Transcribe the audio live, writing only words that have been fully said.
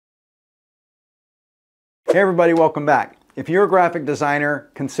Hey everybody, welcome back. If you're a graphic designer,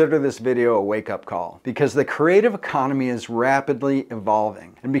 consider this video a wake-up call because the creative economy is rapidly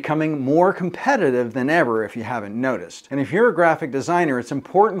evolving and becoming more competitive than ever if you haven't noticed. And if you're a graphic designer, it's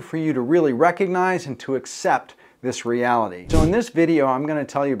important for you to really recognize and to accept this reality. So in this video, I'm going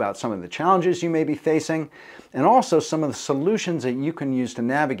to tell you about some of the challenges you may be facing and also some of the solutions that you can use to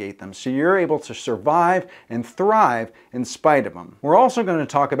navigate them so you're able to survive and thrive in spite of them. We're also going to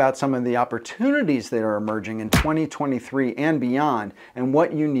talk about some of the opportunities that are emerging in 2023 and beyond and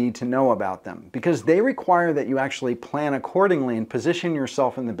what you need to know about them because they require that you actually plan accordingly and position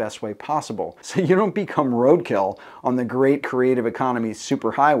yourself in the best way possible so you don't become roadkill on the great creative economy's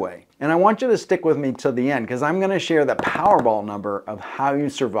superhighway. And I want you to stick with me till the end because I'm going to share the Powerball number of how you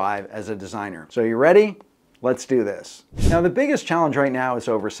survive as a designer. So you ready? Let's do this. Now the biggest challenge right now is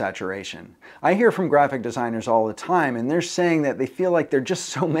oversaturation. I hear from graphic designers all the time and they're saying that they feel like there are just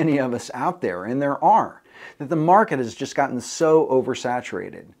so many of us out there, and there are, that the market has just gotten so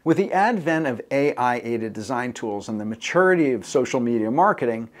oversaturated. With the advent of AI-aided design tools and the maturity of social media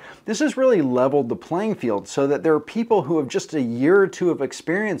marketing, this has really leveled the playing field so that there are people who have just a year or two of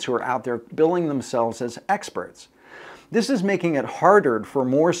experience who are out there billing themselves as experts. This is making it harder for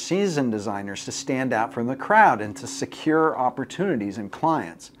more seasoned designers to stand out from the crowd and to secure opportunities and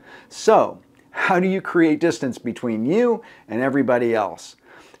clients. So, how do you create distance between you and everybody else?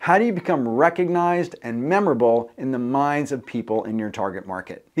 How do you become recognized and memorable in the minds of people in your target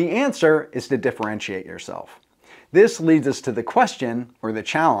market? The answer is to differentiate yourself. This leads us to the question, or the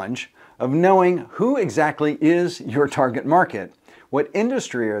challenge, of knowing who exactly is your target market. What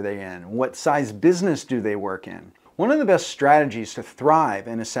industry are they in? What size business do they work in? One of the best strategies to thrive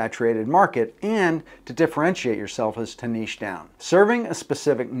in a saturated market and to differentiate yourself is to niche down. Serving a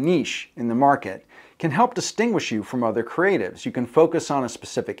specific niche in the market can help distinguish you from other creatives. You can focus on a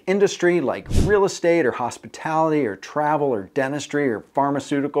specific industry like real estate or hospitality or travel or dentistry or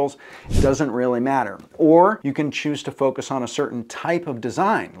pharmaceuticals. It doesn't really matter. Or you can choose to focus on a certain type of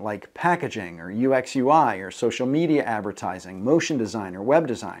design like packaging or UX UI or social media advertising, motion design or web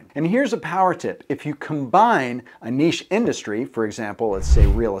design. And here's a power tip. If you combine a niche industry, for example, let's say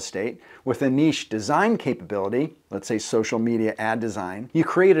real estate, with a niche design capability, let's say social media ad design, you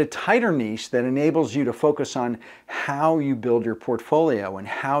create a tighter niche that enables you to focus on how you build your portfolio and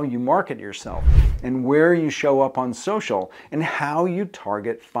how you market yourself and where you show up on social and how you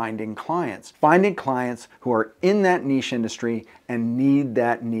target finding clients. Finding clients who are in that niche industry and need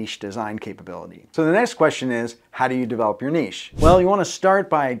that niche design capability. So the next question is, how do you develop your niche? Well, you want to start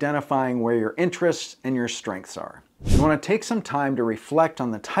by identifying where your interests and your strengths are. You want to take some time to reflect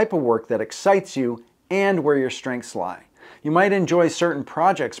on the type of work that excites you and where your strengths lie. You might enjoy certain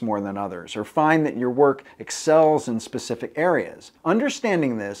projects more than others or find that your work excels in specific areas.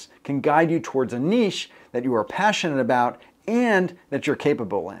 Understanding this can guide you towards a niche that you are passionate about and that you're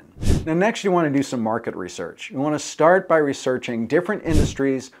capable in. Now next you want to do some market research. You want to start by researching different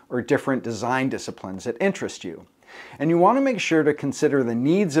industries or different design disciplines that interest you. And you want to make sure to consider the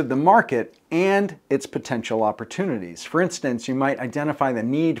needs of the market and its potential opportunities. For instance, you might identify the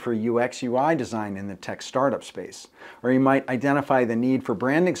need for UX UI design in the tech startup space, or you might identify the need for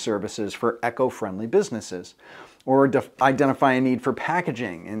branding services for eco-friendly businesses, or identify a need for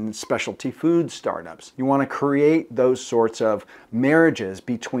packaging in specialty food startups. You want to create those sorts of marriages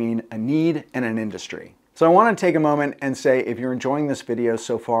between a need and an industry. So I want to take a moment and say, if you're enjoying this video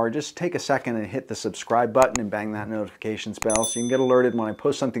so far, just take a second and hit the subscribe button and bang that notifications bell so you can get alerted when I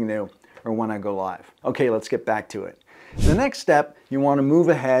post something new or when I go live. Okay, let's get back to it. The next step, you want to move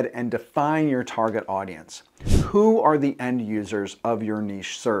ahead and define your target audience. Who are the end users of your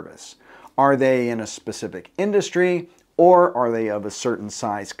niche service? Are they in a specific industry? Or are they of a certain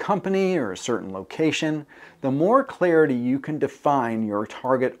size company or a certain location? The more clarity you can define your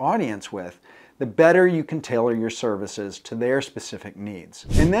target audience with, the better you can tailor your services to their specific needs.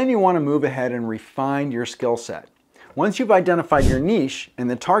 And then you want to move ahead and refine your skill set. Once you've identified your niche and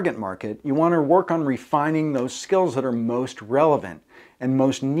the target market, you want to work on refining those skills that are most relevant and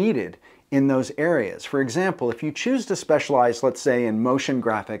most needed in those areas. For example, if you choose to specialize, let's say, in motion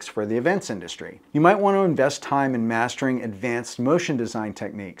graphics for the events industry, you might want to invest time in mastering advanced motion design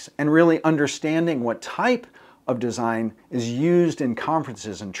techniques and really understanding what type of design is used in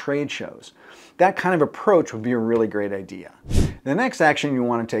conferences and trade shows. That kind of approach would be a really great idea. The next action you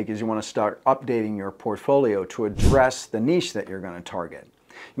want to take is you want to start updating your portfolio to address the niche that you're going to target.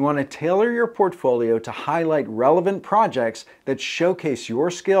 You want to tailor your portfolio to highlight relevant projects that showcase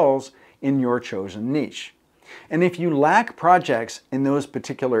your skills in your chosen niche. And if you lack projects in those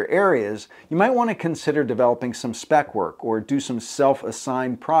particular areas, you might want to consider developing some spec work or do some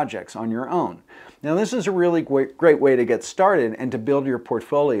self-assigned projects on your own. Now, this is a really great way to get started and to build your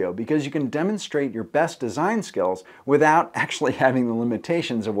portfolio because you can demonstrate your best design skills without actually having the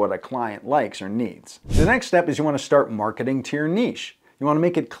limitations of what a client likes or needs. The next step is you want to start marketing to your niche. You want to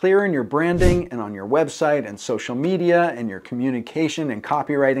make it clear in your branding and on your website and social media and your communication and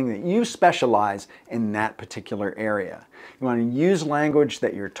copywriting that you specialize in that particular area. You want to use language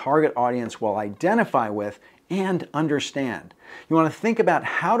that your target audience will identify with and understand. You want to think about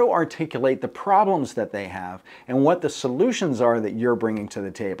how to articulate the problems that they have and what the solutions are that you're bringing to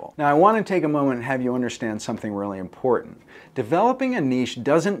the table. Now, I want to take a moment and have you understand something really important. Developing a niche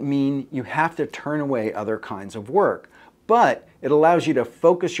doesn't mean you have to turn away other kinds of work, but it allows you to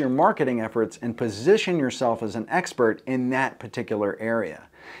focus your marketing efforts and position yourself as an expert in that particular area.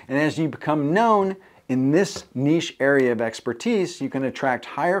 And as you become known in this niche area of expertise, you can attract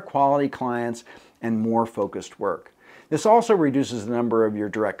higher quality clients and more focused work. This also reduces the number of your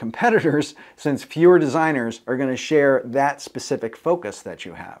direct competitors since fewer designers are going to share that specific focus that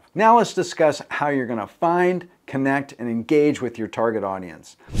you have. Now let's discuss how you're going to find, connect, and engage with your target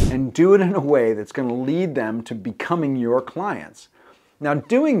audience and do it in a way that's going to lead them to becoming your clients. Now,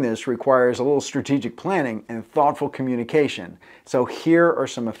 doing this requires a little strategic planning and thoughtful communication, so here are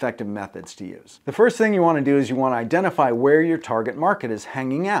some effective methods to use. The first thing you want to do is you want to identify where your target market is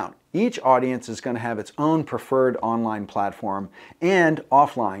hanging out. Each audience is going to have its own preferred online platform and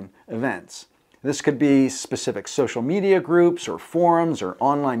offline events. This could be specific social media groups or forums or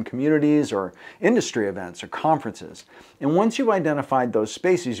online communities or industry events or conferences. And once you've identified those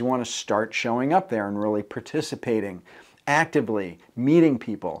spaces, you want to start showing up there and really participating, actively meeting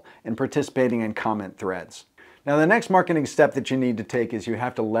people and participating in comment threads. Now, the next marketing step that you need to take is you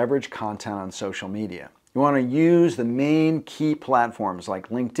have to leverage content on social media. You want to use the main key platforms like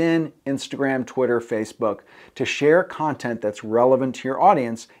LinkedIn, Instagram, Twitter, Facebook to share content that's relevant to your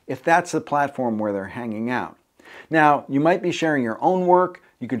audience if that's the platform where they're hanging out. Now, you might be sharing your own work,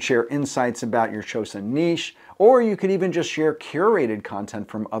 you could share insights about your chosen niche, or you could even just share curated content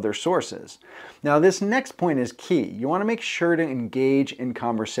from other sources. Now, this next point is key. You want to make sure to engage in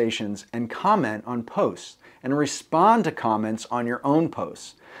conversations and comment on posts and respond to comments on your own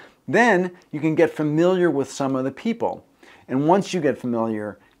posts. Then you can get familiar with some of the people. And once you get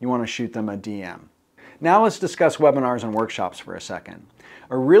familiar, you want to shoot them a DM. Now let's discuss webinars and workshops for a second.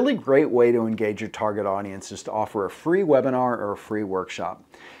 A really great way to engage your target audience is to offer a free webinar or a free workshop.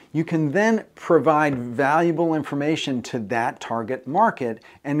 You can then provide valuable information to that target market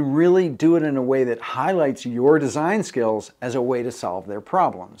and really do it in a way that highlights your design skills as a way to solve their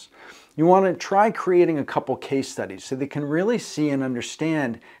problems. You want to try creating a couple case studies so they can really see and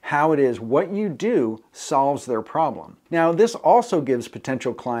understand how it is what you do solves their problem. Now, this also gives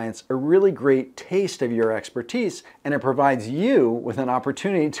potential clients a really great taste of your expertise, and it provides you with an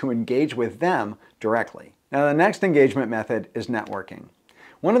opportunity to engage with them directly. Now, the next engagement method is networking.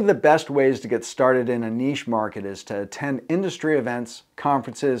 One of the best ways to get started in a niche market is to attend industry events,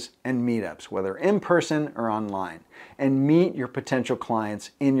 conferences, and meetups, whether in person or online, and meet your potential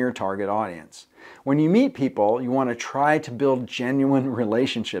clients in your target audience. When you meet people, you want to try to build genuine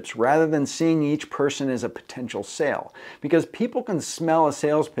relationships rather than seeing each person as a potential sale, because people can smell a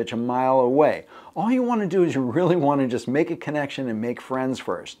sales pitch a mile away. All you want to do is you really want to just make a connection and make friends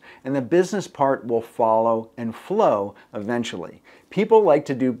first, and the business part will follow and flow eventually. People like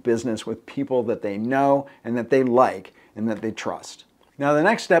to do business with people that they know and that they like and that they trust. Now, the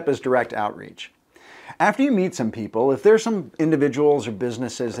next step is direct outreach. After you meet some people, if there's some individuals or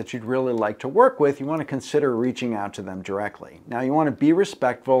businesses that you'd really like to work with, you want to consider reaching out to them directly. Now, you want to be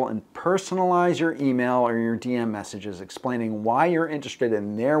respectful and personalize your email or your DM messages explaining why you're interested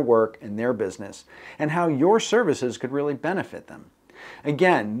in their work and their business and how your services could really benefit them.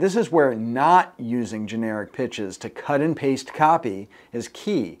 Again, this is where not using generic pitches to cut and paste copy is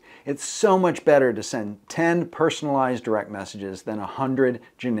key. It's so much better to send 10 personalized direct messages than 100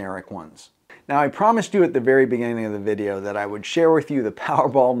 generic ones. Now, I promised you at the very beginning of the video that I would share with you the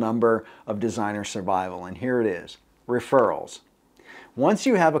Powerball number of designer survival, and here it is: referrals. Once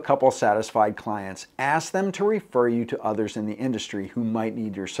you have a couple satisfied clients, ask them to refer you to others in the industry who might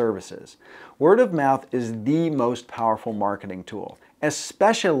need your services. Word of mouth is the most powerful marketing tool,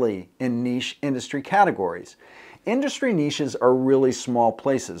 especially in niche industry categories. Industry niches are really small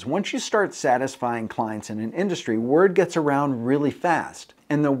places. Once you start satisfying clients in an industry, word gets around really fast.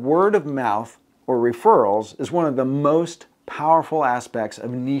 And the word of mouth or referrals is one of the most powerful aspects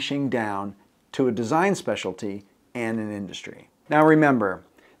of niching down to a design specialty and an industry. Now remember,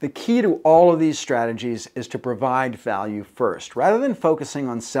 The key to all of these strategies is to provide value first. Rather than focusing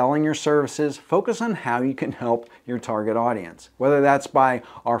on selling your services, focus on how you can help your target audience. Whether that's by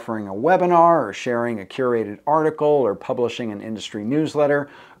offering a webinar or sharing a curated article or publishing an industry newsletter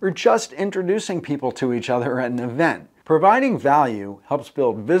or just introducing people to each other at an event. Providing value helps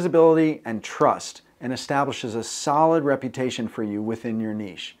build visibility and trust and establishes a solid reputation for you within your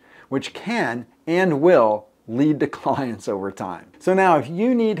niche, which can and will lead to clients over time. So now, if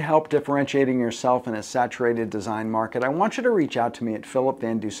you need help differentiating yourself in a saturated design market, I want you to reach out to me at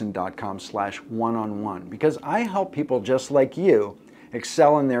philipvandusen.com/one-on-one, because I help people just like you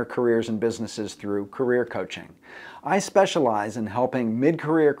excel in their careers and businesses through career coaching. I specialize in helping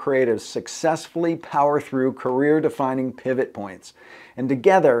mid-career creatives successfully power through career-defining pivot points. And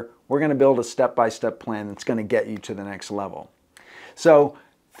together, we're going to build a step-by-step plan that's going to get you to the next level. So,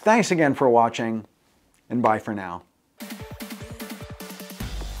 thanks again for watching, and bye for now.